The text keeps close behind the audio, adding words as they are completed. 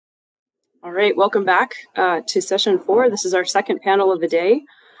All right, welcome back to session 4. This is our second panel of the day.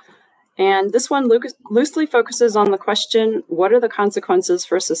 And this one loosely focuses on the question, what are the consequences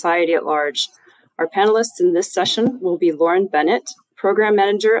for society at large? Our panelists in this session will be Lauren Bennett, Program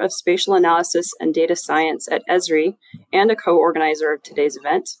Manager of Spatial Analysis and Data Science at Esri, and a co-organizer of today's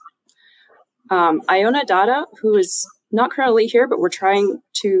event. Iona Dada, who is not currently here, but we're trying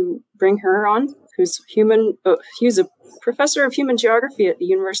to bring her on, who's a professor of human geography at the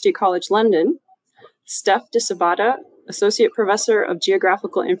University College London. Stef De Sabbata, Associate Professor of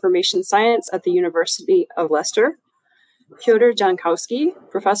Geographical Information Science at the University of Leicester. Piotr Janokowski,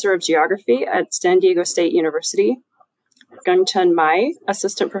 Professor of Geography at San Diego State University. Gengchen Mai,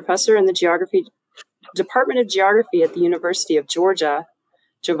 Assistant Professor in the Department of Geography at the University of Georgia.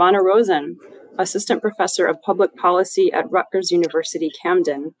 Jovanna Rosen, Assistant Professor of Public Policy at Rutgers-University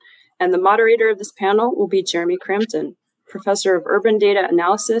Camden. And the moderator of this panel will be Jeremy Crampton, Professor of Urban Data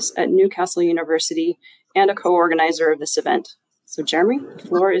Analysis at Newcastle University and a co-organizer of this event. So Jeremy, the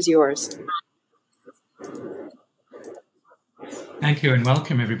floor is yours. Thank you and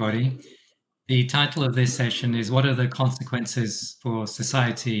welcome everybody. The title of this session is What are the consequences for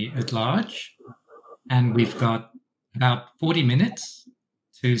society at large? And we've got about 40 minutes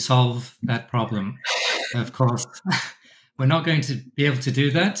to solve that problem. Of course, we're not going to be able to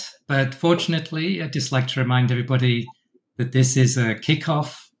do that, but fortunately, I'd just like to remind everybody that this is a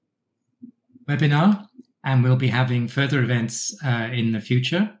kickoff webinar, and we'll be having further events in the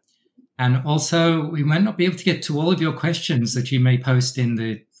future. And also, we might not be able to get to all of your questions that you may post in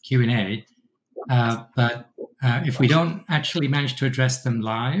the Q&A, but if we don't actually manage to address them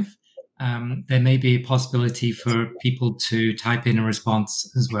live, there may be a possibility for people to type in a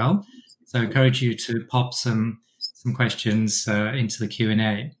response as well. So I encourage you to pop some questions into the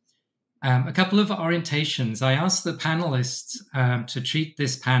Q&A. A couple of orientations. I asked the panelists to treat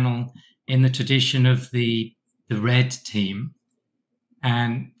this panel in the tradition of the red team.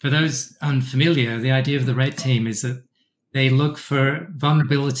 And for those unfamiliar, the idea of the red team is that they look for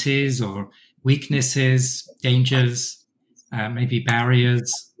vulnerabilities or weaknesses, dangers, maybe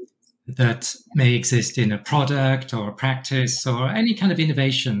barriers that may exist in a product or a practice or any kind of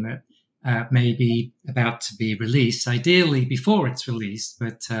innovation that may be about to be released, ideally before it's released,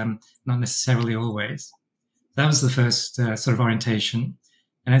 but not necessarily always. That was the first sort of orientation.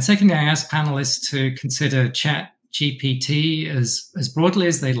 And then secondly, I asked panelists to consider ChatGPT as broadly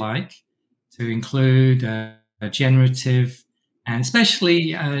as they like, to include generative and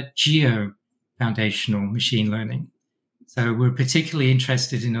especially geo-foundational machine learning. So we're particularly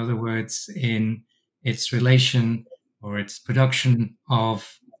interested, in other words, in its relation or its production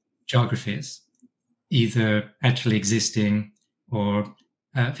of geographies, either actually existing or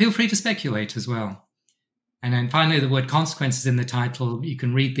feel free to speculate as well. And then finally, the word consequences in the title, you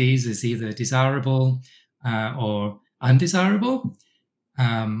can read these as either desirable or undesirable,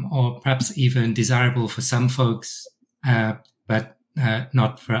 or perhaps even desirable for some folks, but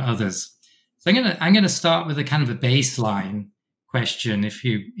not for others. So I'm gonna start with a kind of a baseline question, if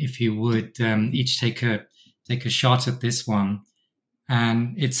you would each take a shot at this one.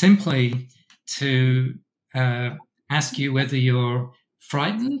 And it's simply to ask you whether you're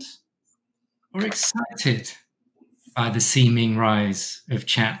frightened or excited by the seeming rise of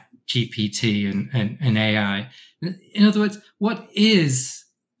ChatGPT and AI. In other words, what is,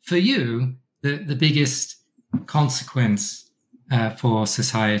 for you, the biggest consequence for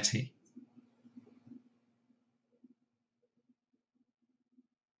society?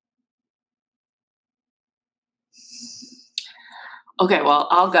 Okay, well,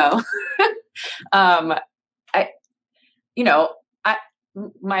 I'll go.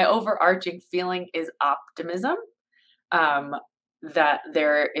 My overarching feeling is optimism, that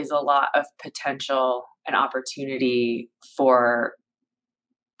there is a lot of potential and opportunity for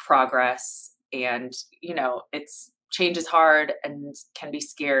progress, and change is hard and can be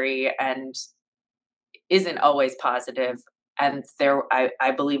scary and isn't always positive, and there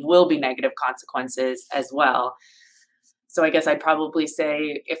I believe will be negative consequences as well. So I guess I'd probably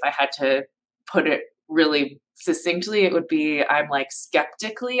say, if I had to put it really succinctly, it would be I'm like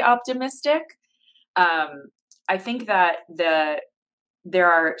skeptically optimistic. I think that there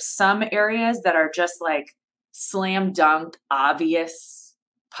are some areas that are just like slam dunk obvious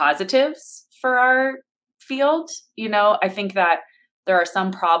positives for our field. I think that there are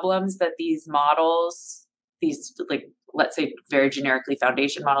some problems that these models, these, like, let's say very generically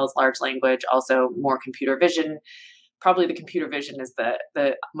foundation models, large language, also more computer vision. Probably the computer vision is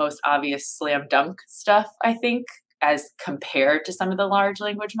the most obvious slam dunk stuff, I think, as compared to some of the large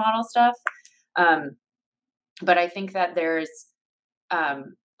language model stuff. But I think that there's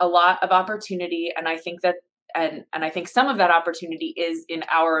a lot of opportunity, and I think that and I think some of that opportunity is in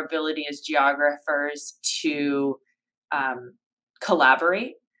our ability as geographers to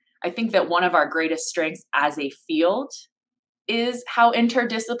collaborate. I think that one of our greatest strengths as a field is how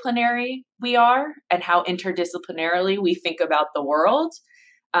interdisciplinary we are and how interdisciplinarily we think about the world.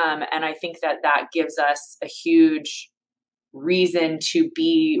 And I think that that gives us a huge reason to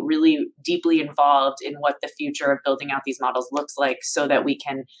be really deeply involved in what the future of building out these models looks like, so that we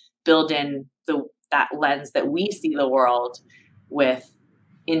can build in that lens that we see the world with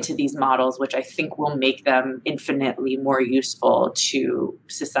into these models, which I think will make them infinitely more useful to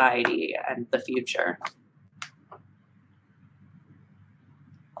society and the future.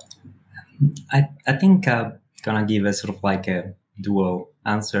 I think I'm gonna give a sort of like a dual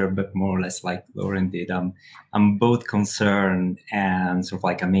answer, but more or less like Lauren did. I'm both concerned and sort of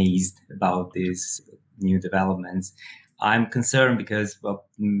like amazed about these new developments. I'm concerned because, well,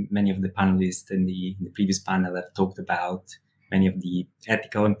 many of the panelists in the previous panel have talked about many of the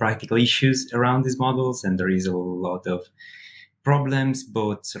ethical and practical issues around these models, and there is a lot of problems,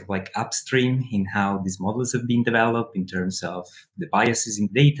 both sort of like upstream in how these models have been developed in terms of the biases in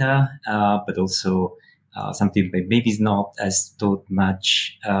data, but also something that maybe is not as taught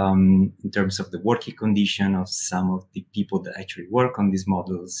much in terms of the working condition of some of the people that actually work on these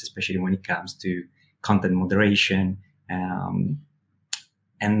models, especially when it comes to content moderation,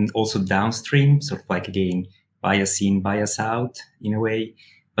 and also downstream, sort of like, again, bias in, bias out in a way,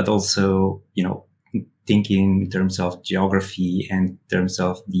 but also, thinking in terms of geography and in terms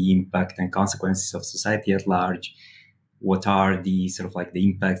of the impact and consequences of society at large. What are the sort of like the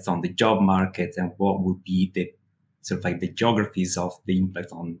impacts on the job market, and what would be the sort of like the geographies of the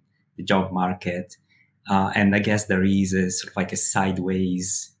impact on the job market? And I guess there is a sort of like a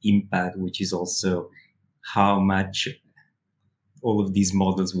sideways impact, which is also how much all of these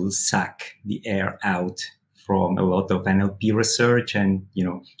models will suck the air out from a lot of NLP research and,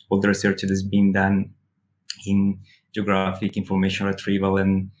 all the research that has been done in geographic information retrieval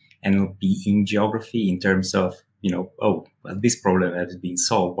and NLP in geography in terms of, well, this problem has been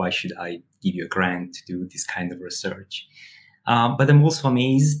solved. Why should I give you a grant to do this kind of research? But I'm also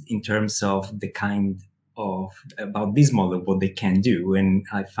amazed in terms of the kind of about this model, what they can do. And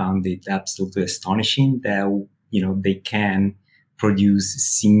I found it absolutely astonishing that, they can produce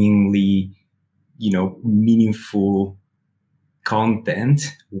seemingly, meaningful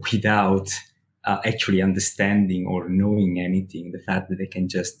content without actually understanding or knowing anything. The fact that they can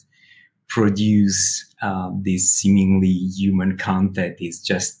just produce this seemingly human content is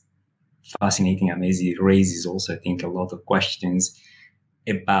just fascinating, amazing. It raises also, I think, a lot of questions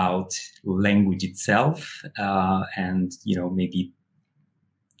about language itself, and, maybe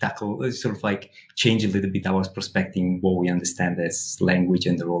tackle, sort of like change a little bit our perspective in what we understand as language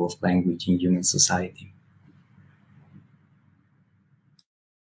and the role of language in human society.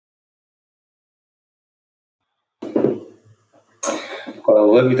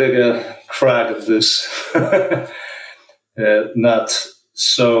 Well, let me take a crack at this.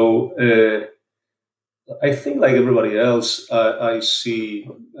 I think, like everybody else, I see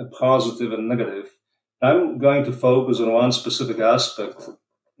a positive and negative. I'm going to focus on one specific aspect,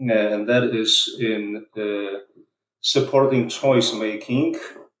 and that is in supporting choice making.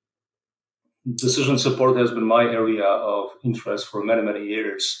 Decision support has been my area of interest for many, many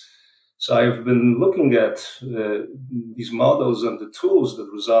years. So I've been looking at these models and the tools that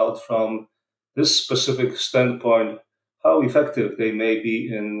result from this specific standpoint, how effective they may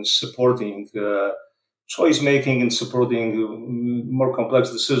be in supporting choice making and supporting more complex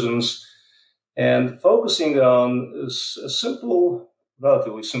decisions, and focusing on a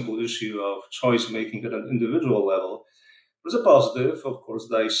relatively simple issue of choice making at an individual level. There's a positive, of course,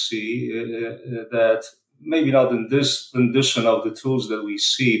 that I see that maybe not in this rendition of the tools that we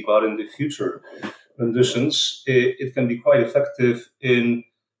see, but in the future renditions, it can be quite effective in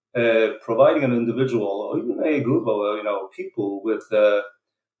providing an individual or even a group of people with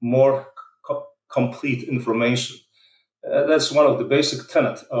more complete information. That's one of the basic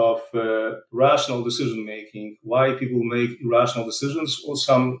tenets of rational decision making. Why people make irrational decisions? Well,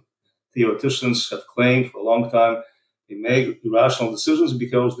 some theoreticians have claimed for a long time they make irrational decisions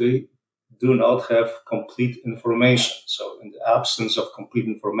because they do not have complete information. So in the absence of complete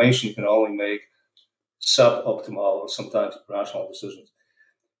information, you can only make suboptimal or sometimes irrational decisions.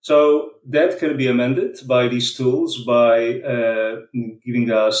 So that can be amended by these tools by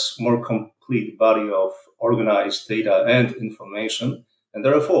giving us more complete body of organized data and information, and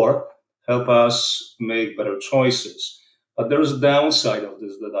therefore help us make better choices. But there is a downside of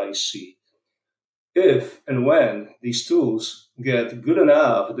this that I see. If and when these tools get good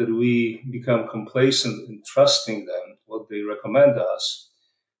enough that we become complacent in trusting them, what they recommend us,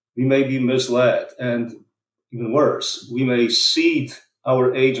 we may be misled. And even worse, we may cede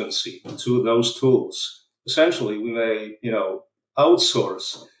our agency to those tools. Essentially, we may,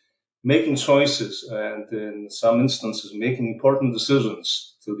 outsource making choices and in some instances making important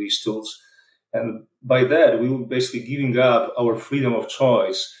decisions to these tools. And by that, we will basically giving up our freedom of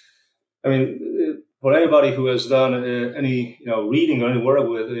choice. I mean, for anybody who has done any reading or any work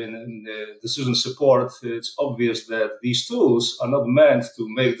in decision support, it's obvious that these tools are not meant to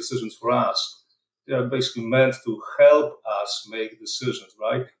make decisions for us. They are basically meant to help us make decisions,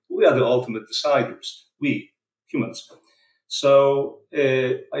 right? We are the ultimate deciders, we, humans. So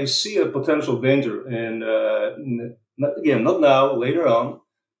I see a potential danger in, not now, later on,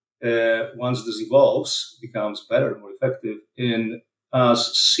 once this evolves, becomes better, more effective, in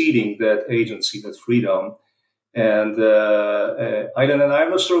us ceding that agency, that freedom. And I'm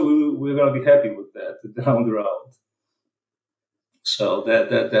not sure we're going to be happy with that down the road. So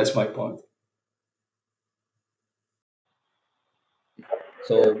that's my point.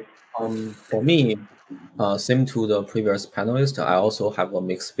 So for me, same to the previous panelist, I also have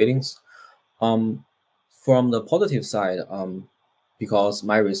mixed feelings. From the positive side, because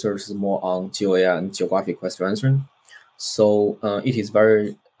my research is more on GeoAI and geographic question answering, so it is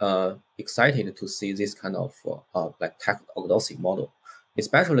very excited to see this kind of like tech-agnostic model,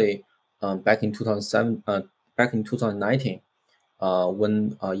 especially back in 2019,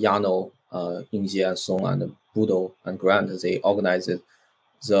 when Jano, Ingjie, Song, and Boodle and Grant, they organized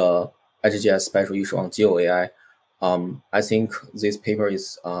the IGGS special issue on GeoAI. I think this paper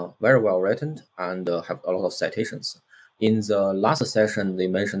is very well written and have a lot of citations. In the last session, they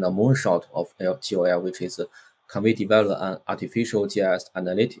mentioned a moonshot of GeoAI, which is can we develop an artificial GIS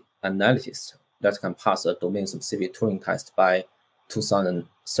analyst that can pass a domain-specific Turing test by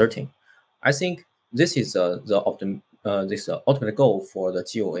 2013. I think this is the ultimate goal for the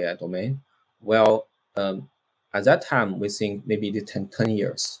GeoAI domain. Well, at that time, we think maybe it takes 10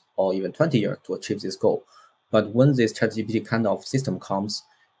 years or even 20 years to achieve this goal. But when this ChatGPT kind of system comes,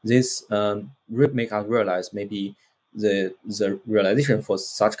 this make us realize maybe the realization for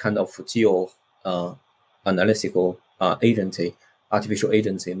such kind of analytical agency, artificial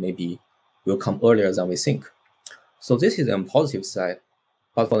agency, maybe will come earlier than we think. So this is the positive side.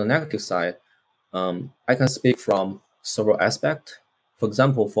 But for the negative side, I can speak from several aspects. For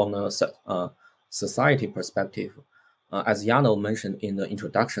example, from the society perspective, as Jano mentioned in the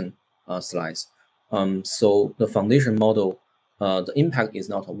introduction slides, so the foundation model, the impact is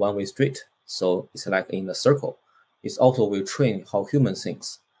not a one-way street. So it's like in a circle. It's also will train how human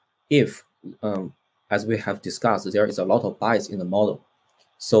thinks. If, as we have discussed, there is a lot of bias in the model.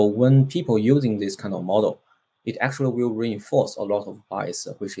 So when people using this kind of model, it actually will reinforce a lot of bias,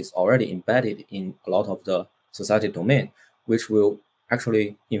 which is already embedded in a lot of the society domain, which will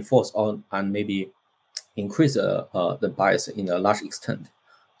actually enforce on and maybe increase the bias in a large extent.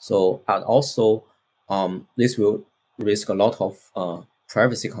 So, and also, this will risk a lot of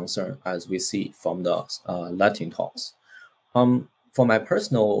privacy concern, as we see from the Latin talks. For my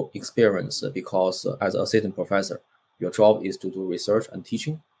personal experience, because as an assistant professor, your job is to do research and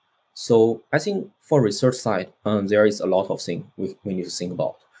teaching. So I think for research side, there is a lot of things we need to think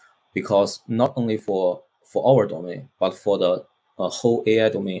about, because not only for our domain, but for the whole AI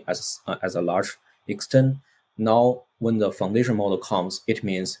domain as a large extent. Now, when the foundation model comes, it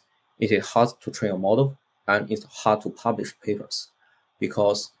means it is hard to train a model and it's hard to publish papers,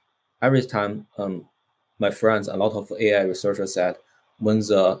 because every time my friends, a lot of AI researchers said, when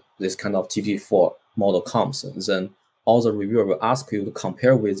this kind of GPT-4 model comes, then all the reviewer will ask you to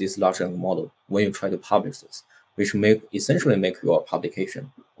compare with this large language model when you try to publish this, which essentially make your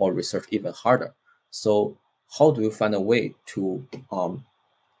publication or research even harder. So how do you find a way to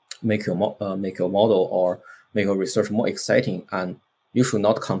make your model or make your research more exciting? And you should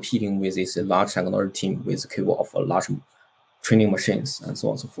not competing with this large technology team with capable of a large training machines and so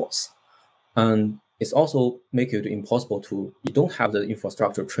on and so forth. And it's also make it impossible you don't have the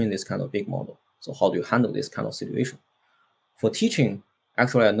infrastructure to train this kind of big model. So how do you handle this kind of situation? For teaching,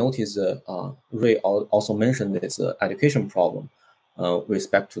 actually, I noticed Ray also mentioned this education problem with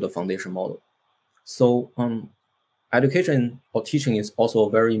respect to the foundation model. So education or teaching is also a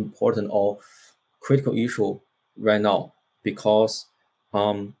very important or critical issue right now, because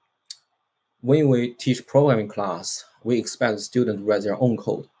when we teach programming class, we expect the student to write their own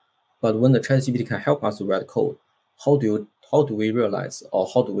code. But when the ChatGPT can help us to write code, how do we realize, or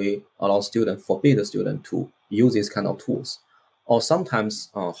how do we allow students, forbid the student to use these kind of tools? Or sometimes,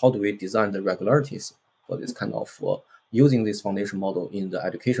 how do we design the regularities for this kind of using this foundation model in the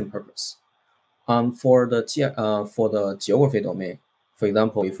education purpose. For the geography domain, for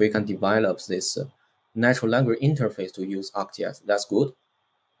example, if we can develop this natural language interface to use ArcGIS, that's good.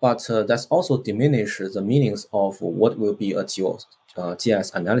 But that's also diminishes the meanings of what will be a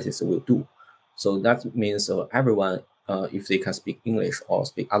GIS analysis will do. So that means everyone, if they can speak English or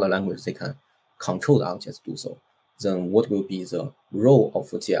speak other language, they can control the ArcGIS to do so. Then what will be the role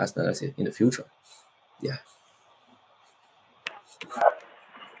of GIS analysis in the future? Yeah.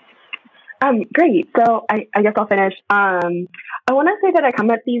 Great. So I guess I'll finish. I want to say that I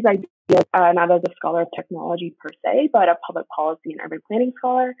come at these ideas not as a scholar of technology per se, but a public policy and urban planning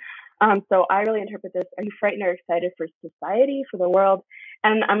scholar. So I really interpret this: are you frightened or excited for society, for the world?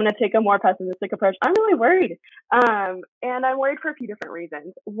 And I'm going to take a more pessimistic approach. I'm really worried. And I'm worried for a few different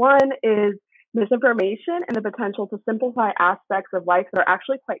reasons. One is misinformation and the potential to simplify aspects of life that are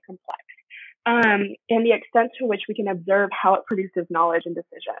actually quite complex. And the extent to which we can observe how it produces knowledge and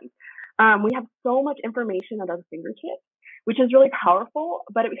decisions. We have so much information at our fingertips, which is really powerful,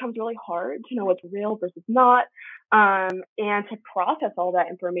 but it becomes really hard to know what's real versus not, and to process all that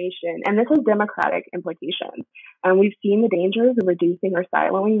information. And this has democratic implications. We've seen the dangers of reducing or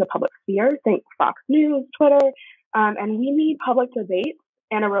siloing the public sphere, think Fox News, Twitter, and we need public debate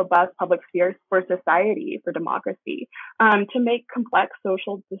and a robust public sphere for society, for democracy, to make complex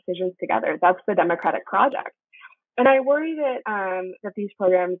social decisions together. That's the democratic project. And I worry that these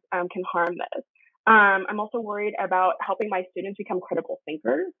programs can harm this. I'm also worried about helping my students become critical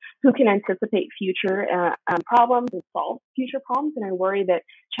thinkers who can anticipate future problems and solve future problems. And I worry that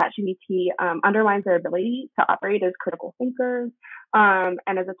ChatGPT undermines their ability to operate as critical thinkers. And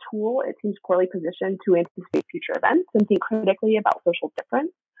as a tool, it seems poorly positioned to anticipate future events and think critically about social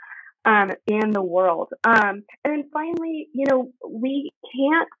difference and the world. And then finally, we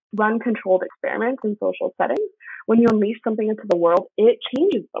can't run controlled experiments in social settings. When you unleash something into the world, it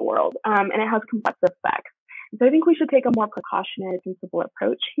changes the world, and it has complex effects. So I think we should take a more precautionary, sensible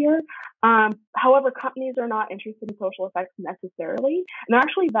approach here. However, companies are not interested in social effects necessarily, and they're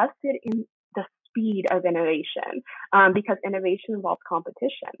actually vested in the speed of innovation because innovation involves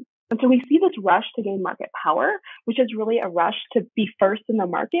competition. And so we see this rush to gain market power, which is really a rush to be first in the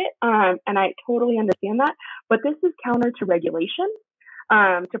market. And I totally understand that. But this is counter to regulation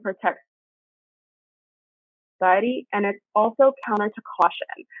to protect society, and it's also counter to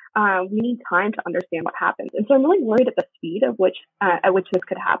caution. We need time to understand what happens. And so I'm really worried at the speed of which at which this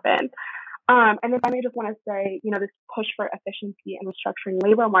could happen. And then finally, I just want to say, this push for efficiency and restructuring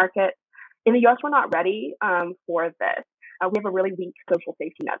labor markets. In the US, we're not ready for this. We have a really weak social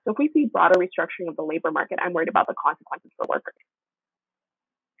safety net. So if we see broader restructuring of the labor market, I'm worried about the consequences for workers.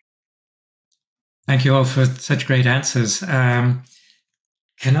 Thank you all for such great answers.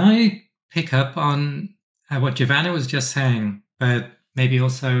 Can I pick up on what Jovanna was just saying, but maybe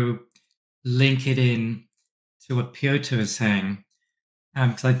also link it in to what Piotr was saying?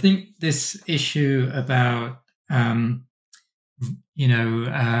 Because I think this issue about, Piotr,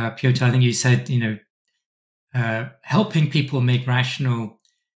 I think you said, helping people make rational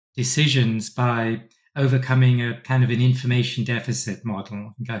decisions by overcoming a kind of an information deficit model.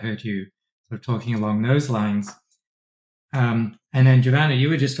 I think I heard you sort of talking along those lines. And then Jovanna, you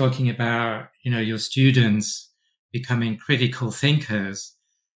were just talking about, your students becoming critical thinkers.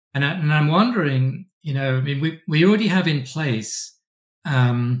 And I'm wondering, we already have in place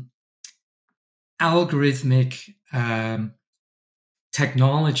algorithmic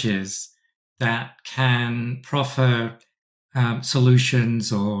technologies that can proffer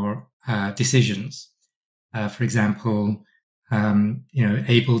solutions or decisions. For example,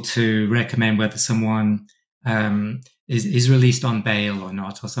 able to recommend whether someone is released on bail or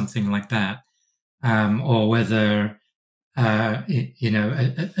not, or something like that, or whether a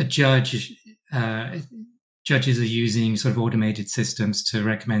judge judges are using sort of automated systems to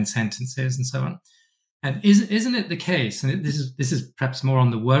recommend sentences and so on. And isn't it the case, and this is perhaps more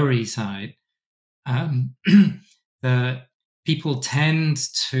on the worry side, that people tend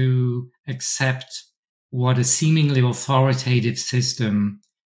to accept what a seemingly authoritative system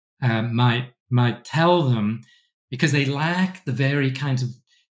might tell them, because they lack the very kinds of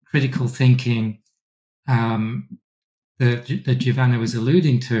critical thinking that Jovanna was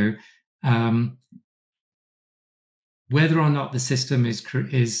alluding to, whether or not the system is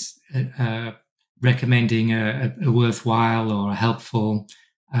recommending a worthwhile or a helpful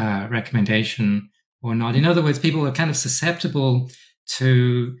recommendation or not. In other words, people are kind of susceptible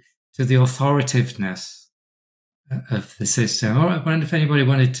to the authoritativeness of the system. I wonder if anybody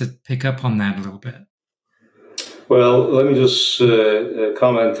wanted to pick up on that a little bit. Well, let me just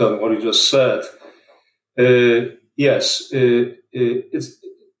comment on what you just said. yes, it's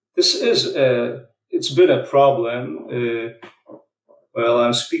been a problem. Well,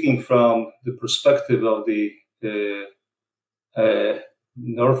 I'm speaking from the perspective of the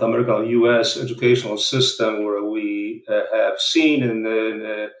North American U.S. educational system, where we have seen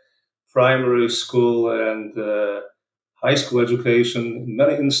in primary school and high school education, in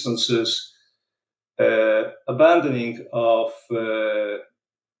many instances, abandoning of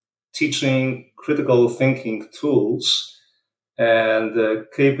teaching critical thinking tools and the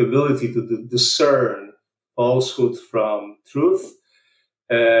capability to discern falsehood from truth.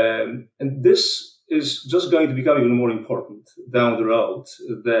 And this is just going to become even more important down the road,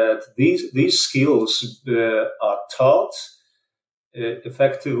 that these skills are taught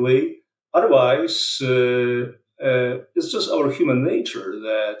effectively. Otherwise, it's just our human nature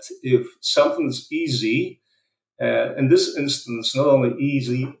that if something's easy, in this instance, not only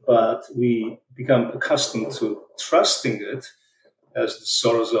easy, but we become accustomed to trusting it as the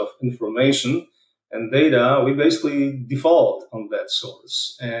source of information and data, we basically default on that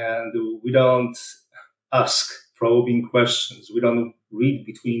source. And we don't ask probing questions. We don't read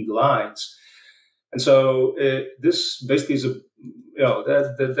between the lines. And so this basically is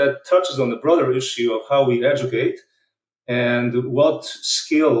that touches on the broader issue of how we educate and what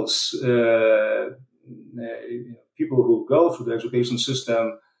skills people who go through the education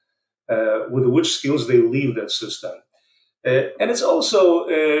system, with which skills they leave that system. And it's also,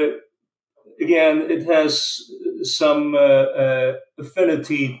 again, it has some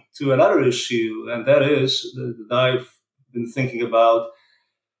affinity to another issue, and that is that I've been thinking about.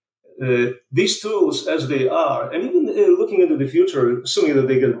 These tools as they are, and even looking into the future, assuming that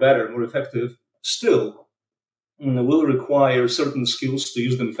they get better, more effective, still will require certain skills to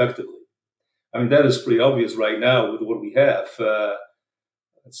use them effectively. I mean, that is pretty obvious right now with what we have.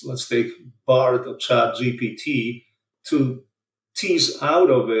 Let's take Bard of ChatGPT. To tease out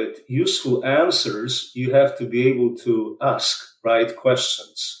of it useful answers, you have to be able to ask right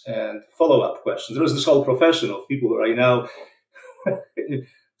questions and follow-up questions. There is this whole profession of people right now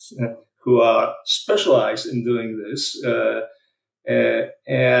who are specialized in doing this,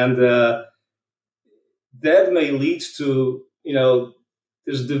 and that may lead to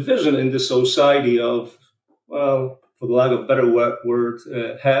this division in the society of, well, for the lack of a better word,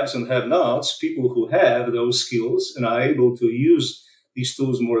 haves and have-nots, people who have those skills and are able to use these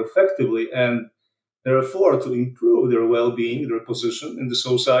tools more effectively and therefore to improve their well-being, their position in the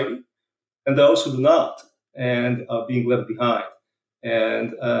society, and those who do not and are being left behind.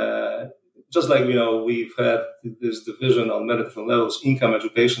 And just like, we've had this division on many different levels, income,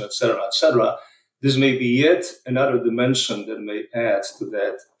 education, et cetera, this may be yet another dimension that may add to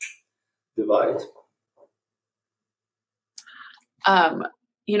that divide.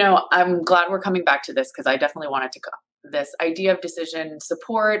 I'm glad we're coming back to this because I definitely wanted to go. This idea of decision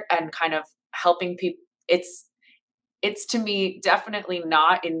support and kind of helping people. It's to me definitely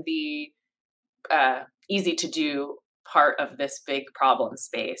not in the easy to do part of this big problem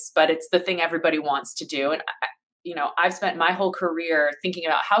space, but it's the thing everybody wants to do. And I've spent my whole career thinking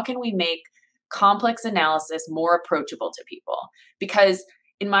about how can we make complex analysis more approachable to people, because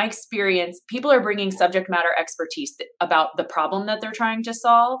in my experience, people are bringing subject matter expertise about the problem that they're trying to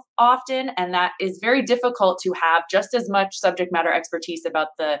solve often. And that is very difficult to have just as much subject matter expertise about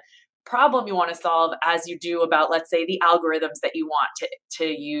the problem you want to solve as you do about, let's say, the algorithms that you want to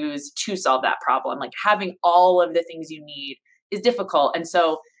use to solve that problem. Like having all of the things you need is difficult. And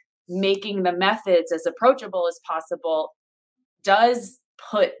so making the methods as approachable as possible does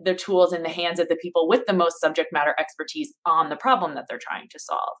put the tools in the hands of the people with the most subject matter expertise on the problem that they're trying to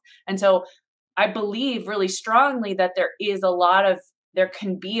solve. And so I believe really strongly that there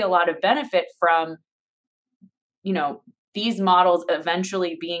can be a lot of benefit from, these models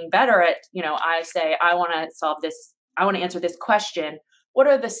eventually being better at, I say, I want to solve this, I want to answer this question. What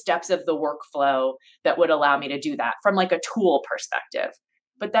are the steps of the workflow that would allow me to do that from like a tool perspective?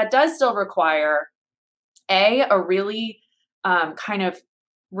 But that does still require a really kind of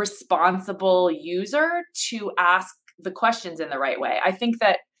responsible user to ask the questions in the right way. I think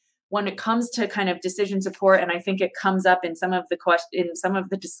that when it comes to kind of decision support, and I think it comes up in some of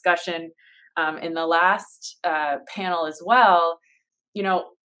the discussion in the last panel as well,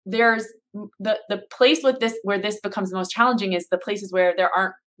 there's the place with this where this becomes most challenging is the places where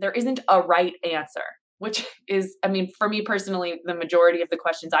there isn't a right answer, which is, for me personally, the majority of the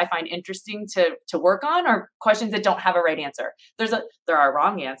questions I find interesting to work on are questions that don't have a right answer. There are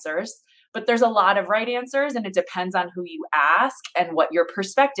wrong answers, but there's a lot of right answers, and it depends on who you ask and what your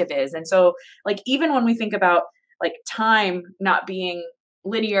perspective is. And so, like, even when we think about like time not being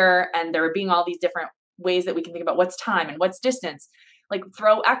linear and there being all these different ways that we can think about what's time and what's distance, like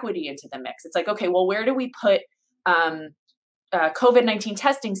throw equity into the mix. It's like, okay, well, where do we put COVID-19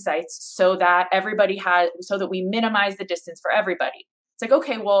 testing sites so that so that we minimize the distance for everybody? It's like,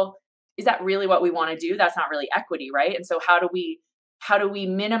 okay, well, is that really what we want to do? That's not really equity, right? And so how do we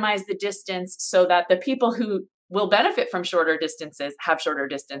minimize the distance so that the people who will benefit from shorter distances have shorter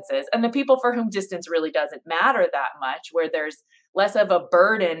distances, and the people for whom distance really doesn't matter that much, where there's less of a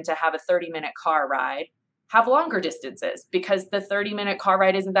burden to have a 30-minute car ride, have longer distances, because the 30-minute car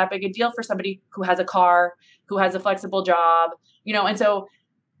ride isn't that big a deal for somebody who has a car, who has a flexible job, and so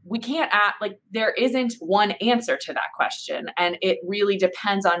we can't there isn't one answer to that question. And it really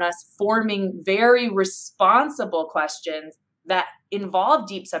depends on us forming very responsible questions that involve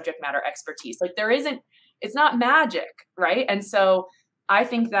deep subject matter expertise. It's not magic, right? And so I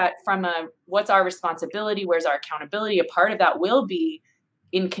think that from what's our responsibility, where's our accountability, a part of that will be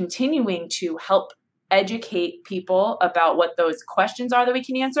in continuing to help educate people about what those questions are that we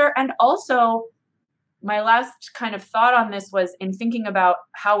can answer. And also, my last kind of thought on this was in thinking about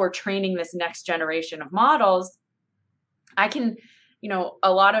how we're training this next generation of models.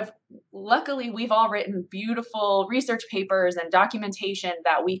 Luckily we've all written beautiful research papers and documentation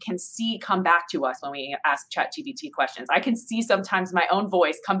that we can see come back to us when we ask ChatGPT questions. I can see sometimes my own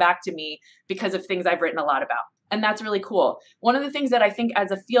voice come back to me because of things I've written a lot about. And that's really cool. One of the things that I think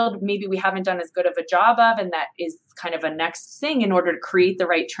as a field, maybe we haven't done as good of a job of, and that is kind of a next thing in order to create the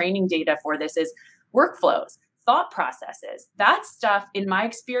right training data for this, is workflows, thought processes. That stuff, in my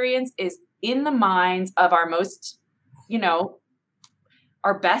experience, is in the minds of our most,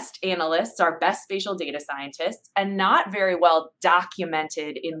 our best analysts, our best spatial data scientists, and not very well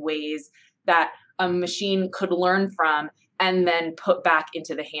documented in ways that a machine could learn from and then put back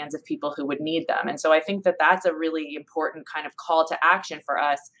into the hands of people who would need them. And so I think that that's a really important kind of call to action for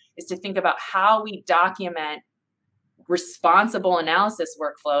us, is to think about how we document responsible analysis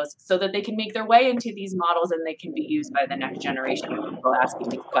workflows so that they can make their way into these models and they can be used by the next generation of people asking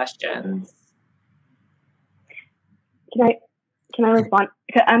these questions. Can I respond?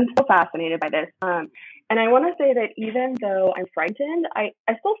 I'm so fascinated by this. And I want to say that even though I'm frightened, I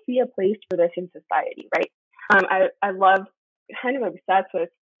still see a place for this in society, right? I love, kind of obsessed with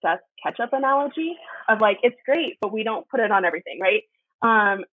Seth's ketchup analogy of it's great, but we don't put it on everything, right?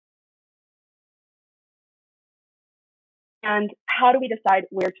 And how do we decide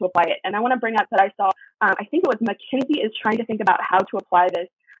where to apply it? And I want to bring up that I saw, I think it was McKinsey is trying to think about how to apply this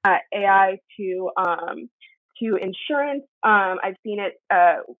AI to insurance. I've seen it.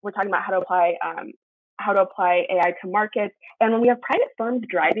 We're talking about how to apply AI to markets. And when we have private firms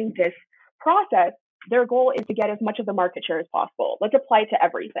driving this process, their goal is to get as much of the market share as possible. Let's apply it to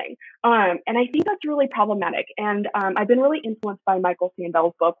everything. And I think that's really problematic. And I've been really influenced by Michael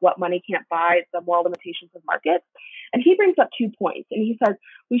Sandel's book, What Money Can't Buy, The Moral Limitations of Markets. And he brings up 2 points. And he says,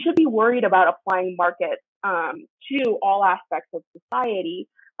 we should be worried about applying markets to all aspects of society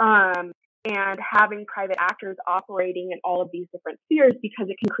and having private actors operating in all of these different spheres, because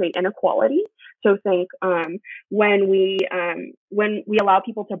it can create inequality. So think when we allow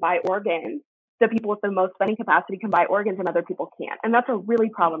people to buy organs, the people with the most spending capacity can buy organs and other people can't. And that's a really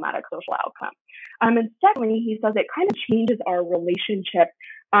problematic social outcome. And secondly, he says it kind of changes our relationship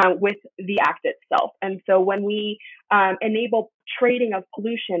with the act itself. And so when we enable trading of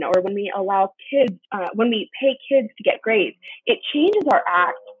pollution, or when we allow kids, when we pay kids to get grades, it changes our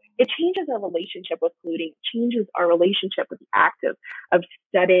act. It changes our relationship with polluting, it changes our relationship with the act of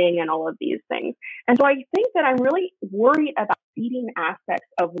studying and all of these things. And so I think that I'm really worried about feeding aspects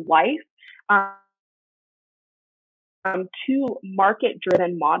of life to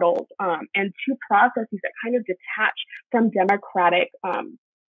market-driven models and to processes that kind of detach from democratic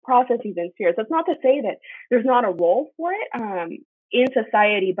processes and spheres. That's not to say that there's not a role for it in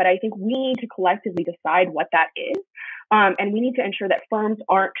society, but I think we need to collectively decide what that is. And we need to ensure that firms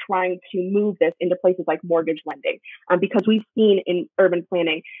aren't trying to move this into places like mortgage lending, because we've seen in urban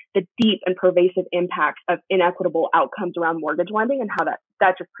planning the deep and pervasive impact of inequitable outcomes around mortgage lending and how that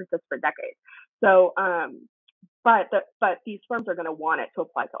just persists for decades. So, but these firms are going to want it to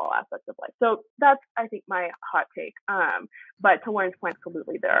apply to all aspects of life. So that's, I think, my hot take. But to Lauren's point,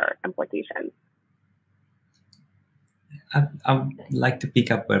 absolutely, there are implications. I would like to pick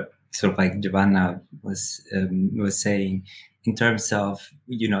up what sort of like Jovanna was saying in terms of,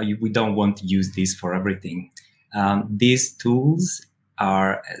 we don't want to use this for everything. These tools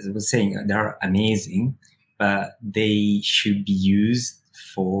are, as I was saying, they're amazing, but they should be used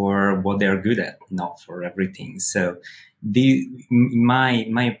for what they're good at, not for everything. So my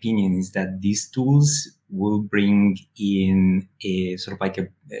opinion is that these tools will bring in a sort of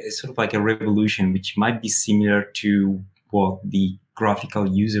like a revolution, which might be similar to what the graphical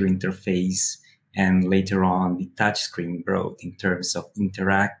user interface and later on the touchscreen brought in terms of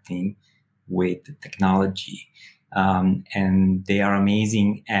interacting with the technology. And they are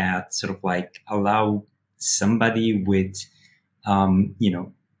amazing at sort of like allow somebody with,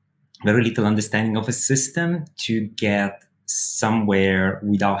 very little understanding of a system to get somewhere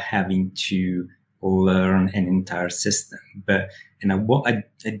without having to learn an entire system. I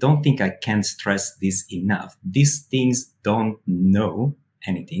don't think I can stress this enough. These things don't know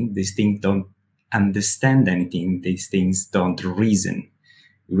anything. These things don't understand anything. These things don't reason.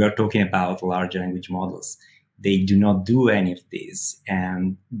 We are talking about large language models. They do not do any of this.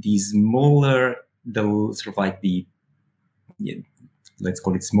 And the smaller, let's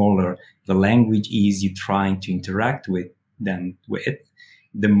call it smaller, the language is you trying to interact with them with,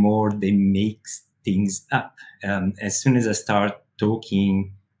 the more they make things up. As soon as I start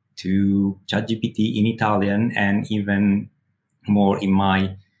talking to ChatGPT in Italian and even more in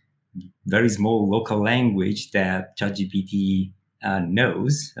my very small local language that ChatGPT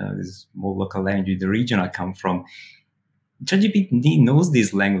knows, this small local language, the region I come from, ChatGPT knows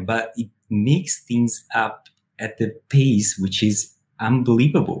this language, but it makes things up at the pace which is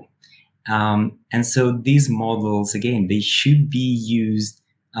unbelievable. And so these models, again, they should be used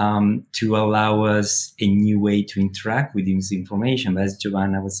to allow us a new way to interact with this information. As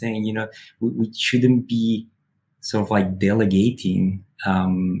Jovanna was saying, we shouldn't be sort of like delegating,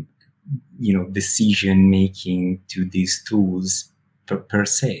 decision making to these tools per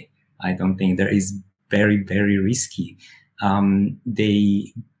se. I don't think that is very, very risky.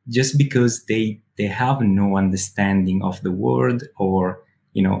 They just because they have no understanding of the world, or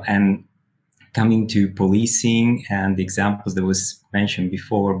and coming to policing and the examples that was mentioned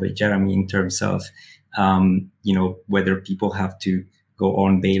before by Jeremy in terms of whether people have to go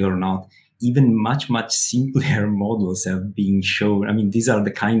on bail or not. Even much simpler models have been shown. I mean, these are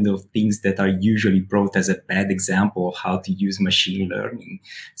the kind of things that are usually brought as a bad example of how to use machine learning.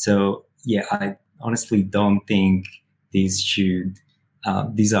 So yeah, I honestly don't think this should.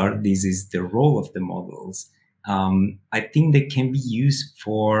 This is the role of the models. I think they can be used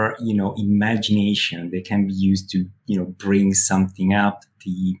for imagination. They can be used to bring something up,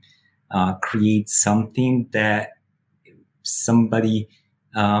 create something that somebody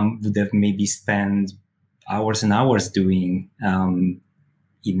would have maybe spent hours and hours doing,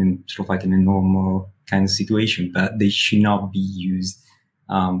 even sort of like in a normal kind of situation. But they should not be used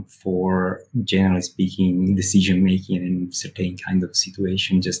for, generally speaking, decision making in certain kind of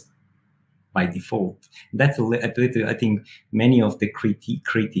situation just by default. That's I think many of the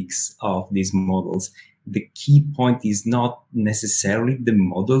critics of these models. The key point is not necessarily the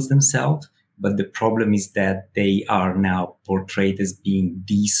models themselves, but the problem is that they are now portrayed as being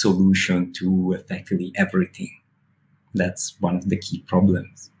the solution to effectively everything. That's one of the key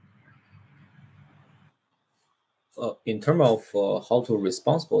problems. In terms of how to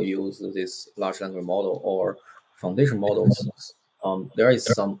responsibly use this large language model or foundation models, there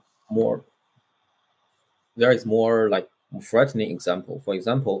is more like threatening example. For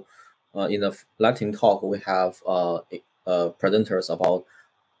example, in the Latin talk, we have presenters about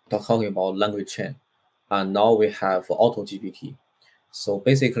talking about language chain, and now we have AutoGPT. So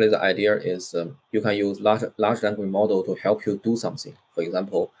basically, the idea is you can use large language model to help you do something. For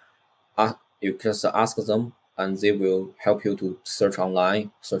example, you just ask them, and they will help you to search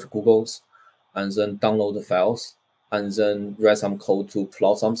online, search Google's, and then download the files, and then write some code to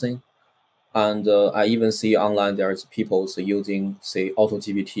plot something. And I even see online there's people using, say,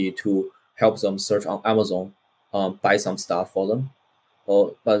 AutoGPT to help them search on Amazon, buy some stuff for them.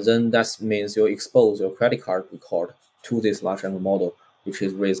 But then that means you expose your credit card record to this large language model, which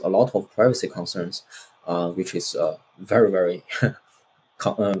is raise a lot of privacy concerns, which is very, very,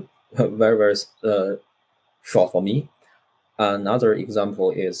 very, very short for me. Another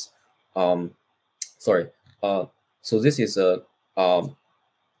example is, so this is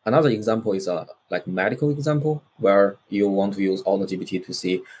another example is like medical example where you want to use AutoGPT to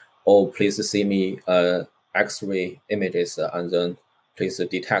see, oh, please see me X-ray images and then please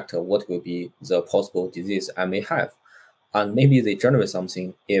detect what will be the possible disease I may have. And maybe they generate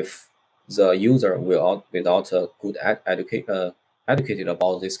something if the user will without a good educated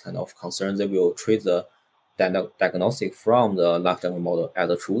about this kind of concern, they will treat the diagnostic from the large language model as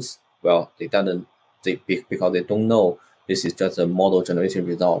the truth. Well, because they don't know this is just a model generated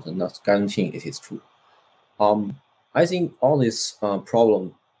result and not guaranteeing it is true. I think all this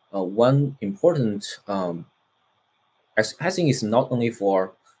problem, one important, I think it's not only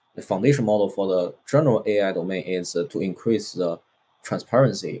for the foundation model for the general AI domain is to increase the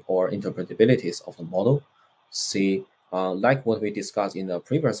transparency or interpretabilities of the model. See, like what we discussed in the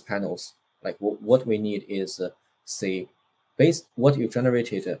previous panels, like what we need is see, based what you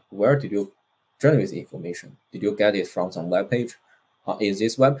generated, where did you generate the information? Did you get it from some web page? Is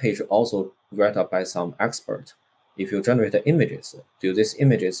this web page also read up by some expert? If you generate the images, do these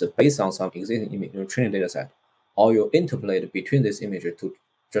images based on some existing image training data set, or you interpolate between these images to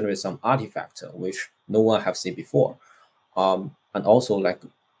generate some artifact which no one have seen before? And also like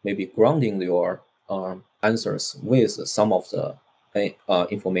maybe grounding your answers with some of the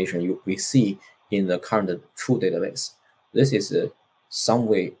information we see in the current true database. This is some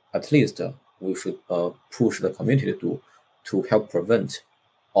way, at least we should push the community to help prevent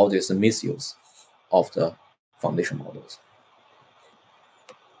all this misuse of the foundation models.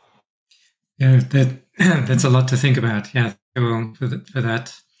 Yeah, that's a lot to think about. Yeah, for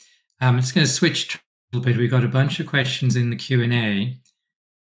that. I'm just going to switch a little bit. We've got a bunch of questions in the Q&A,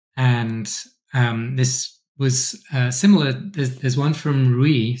 and this was similar. There's one from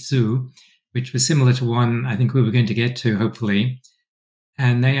Rui Zhu, which was similar to one I think we were going to get to, hopefully.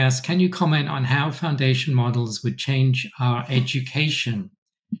 And they ask, can you comment on how foundation models would change our education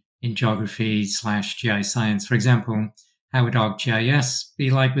in geography/GIScience? For example, how would ArcGIS be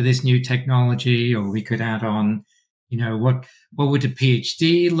like with this new technology? Or we could add on, what would a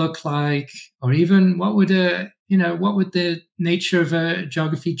PhD look like? Or even what would the nature of a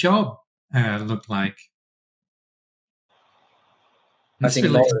geography job look like? I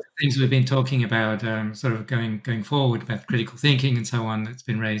think things we've been talking about, sort of going forward about critical thinking and so on, that's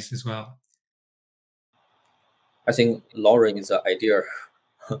been raised as well. I think Lauren is the ideal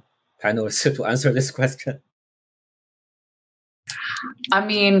panelist to answer this question. I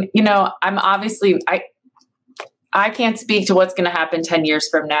mean, I'm obviously I can't speak to what's going to happen 10 years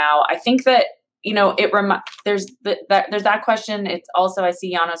from now. I think that there's that question. It's also, I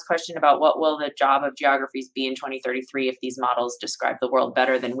see Jano's question about what will the job of geographies be in 2033 if these models describe the world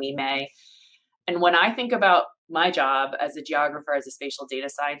better than we may. And when I think about my job as a geographer, as a spatial data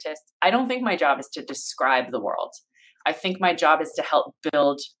scientist, I don't think my job is to describe the world. I think my job is to help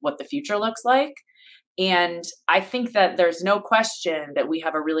build what the future looks like. And I think that there's no question that we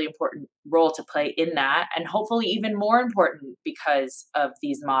have a really important role to play in that, and hopefully even more important because of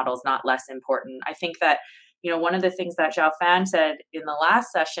these models, not less important. I think that, one of the things that Xiao Fan said in the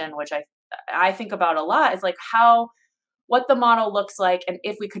last session, which I think about a lot, is like what the model looks like, and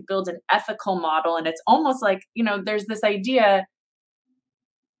if we could build an ethical model. And it's almost like, there's this idea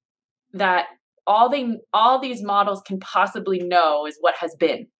that all these models can possibly know is what has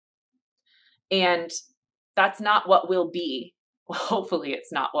been. And that's not what will be. Well, hopefully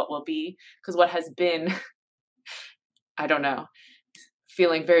it's not what will be, because what has been, I don't know,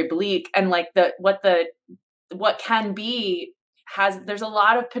 feeling very bleak. And like what can be there's a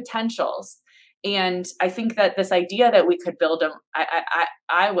lot of potentials. And I think that this idea that we could build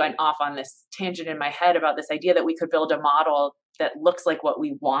I went off on this tangent in my head about this idea that we could build a model that looks like what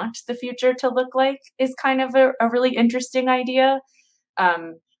we want the future to look like is kind of a really interesting idea.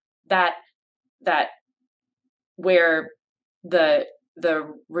 That where the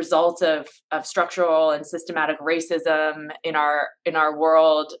results of structural and systematic racism in our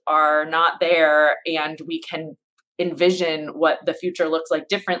world are not there, and we can envision what the future looks like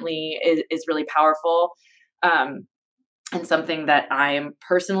differently is really powerful, and something that I am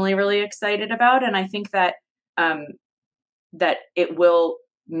personally really excited about. And I think that that it will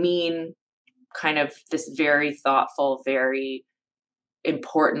mean kind of this very thoughtful, very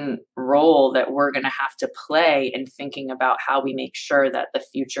important role that we're going to have to play in thinking about how we make sure that the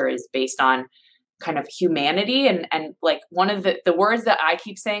future is based on kind of humanity. And like one of the words that I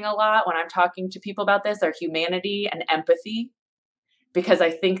keep saying a lot when I'm talking to people about this are humanity and empathy, because I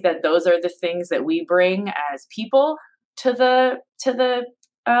think that those are the things that we bring as people to the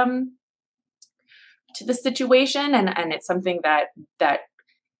situation. And it's something that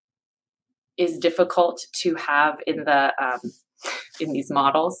is difficult to have in these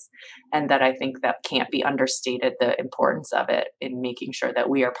models, and that I think that can't be understated, the importance of it in making sure that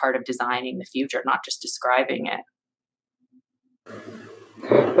we are part of designing the future, not just describing it.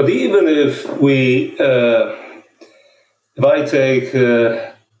 But even if I take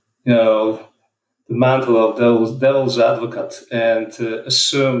the mantle of devil's advocate and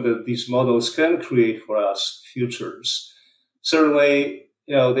assume that these models can create for us futures, certainly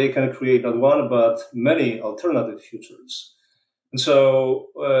they can create not one but many alternative futures. And so,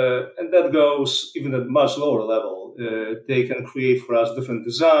 and that goes even at a much lower level. They can create for us different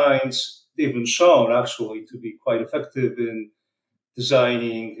designs. They've been shown actually to be quite effective in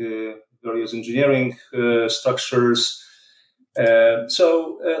designing various engineering structures.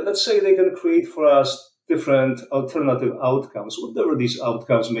 So let's say they can create for us different alternative outcomes, whatever these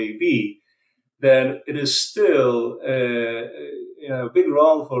outcomes may be. Then it is still a big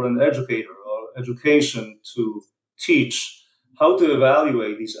role for an educator or education to teach how to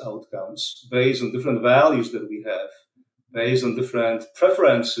evaluate these outcomes based on different values that we have, based on different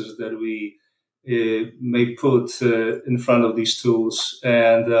preferences that we may put in front of these tools,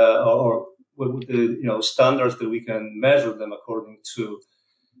 and or the standards that we can measure them according to.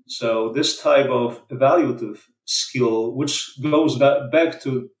 So this type of evaluative skill, which goes back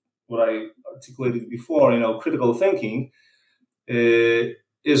to what I articulated before, critical thinking,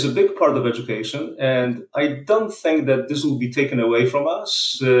 is a big part of education, and I don't think that this will be taken away from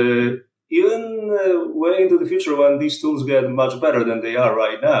us, even way into the future when these tools get much better than they are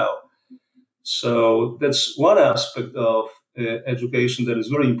right now. So that's one aspect of education that is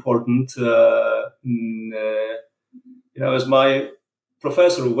very important. As my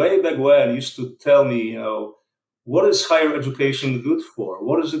professor way back when used to tell me, what is higher education good for?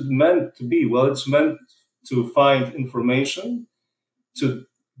 What is it meant to be? Well, it's meant to find information, to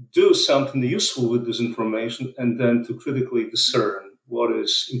do something useful with this information, and then to critically discern what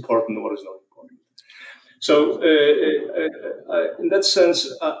is important and what is not important. So in that sense,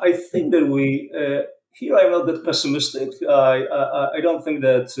 I think that here I'm not that pessimistic. I don't think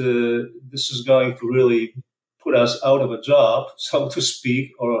that this is going to really put us out of a job, so to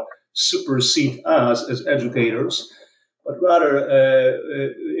speak, or supersede us as educators, but rather,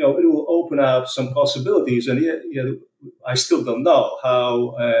 it will open up some possibilities. And I still don't know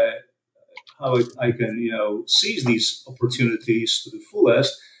how I can, seize these opportunities to the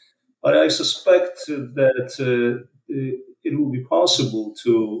fullest. But I suspect that it will be possible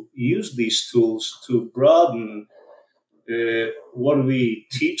to use these tools to broaden what we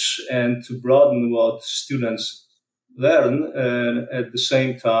teach and to broaden what students learn, and at the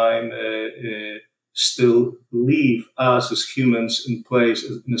same time still leave us as humans in place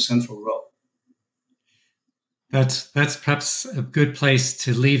in a central role. That's perhaps a good place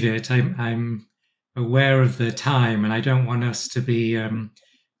to leave it. I'm aware of the time, and I don't want us to be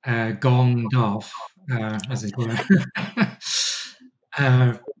gonged off, as it were.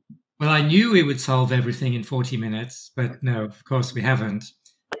 Well, I knew we would solve everything in 40 minutes, but no, of course we haven't.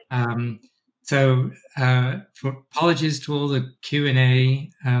 So for apologies to all the Q&A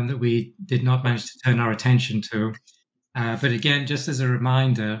that we did not manage to turn our attention to. But again, just as a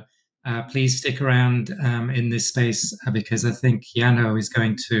reminder, please stick around in this space because I think Jano is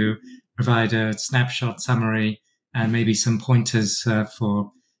going to provide a snapshot summary and maybe some pointers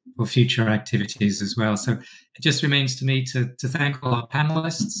for future activities as well. So it just remains to me to thank all our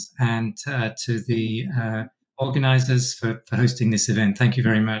panelists and to the organizers for hosting this event. Thank you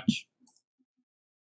very much.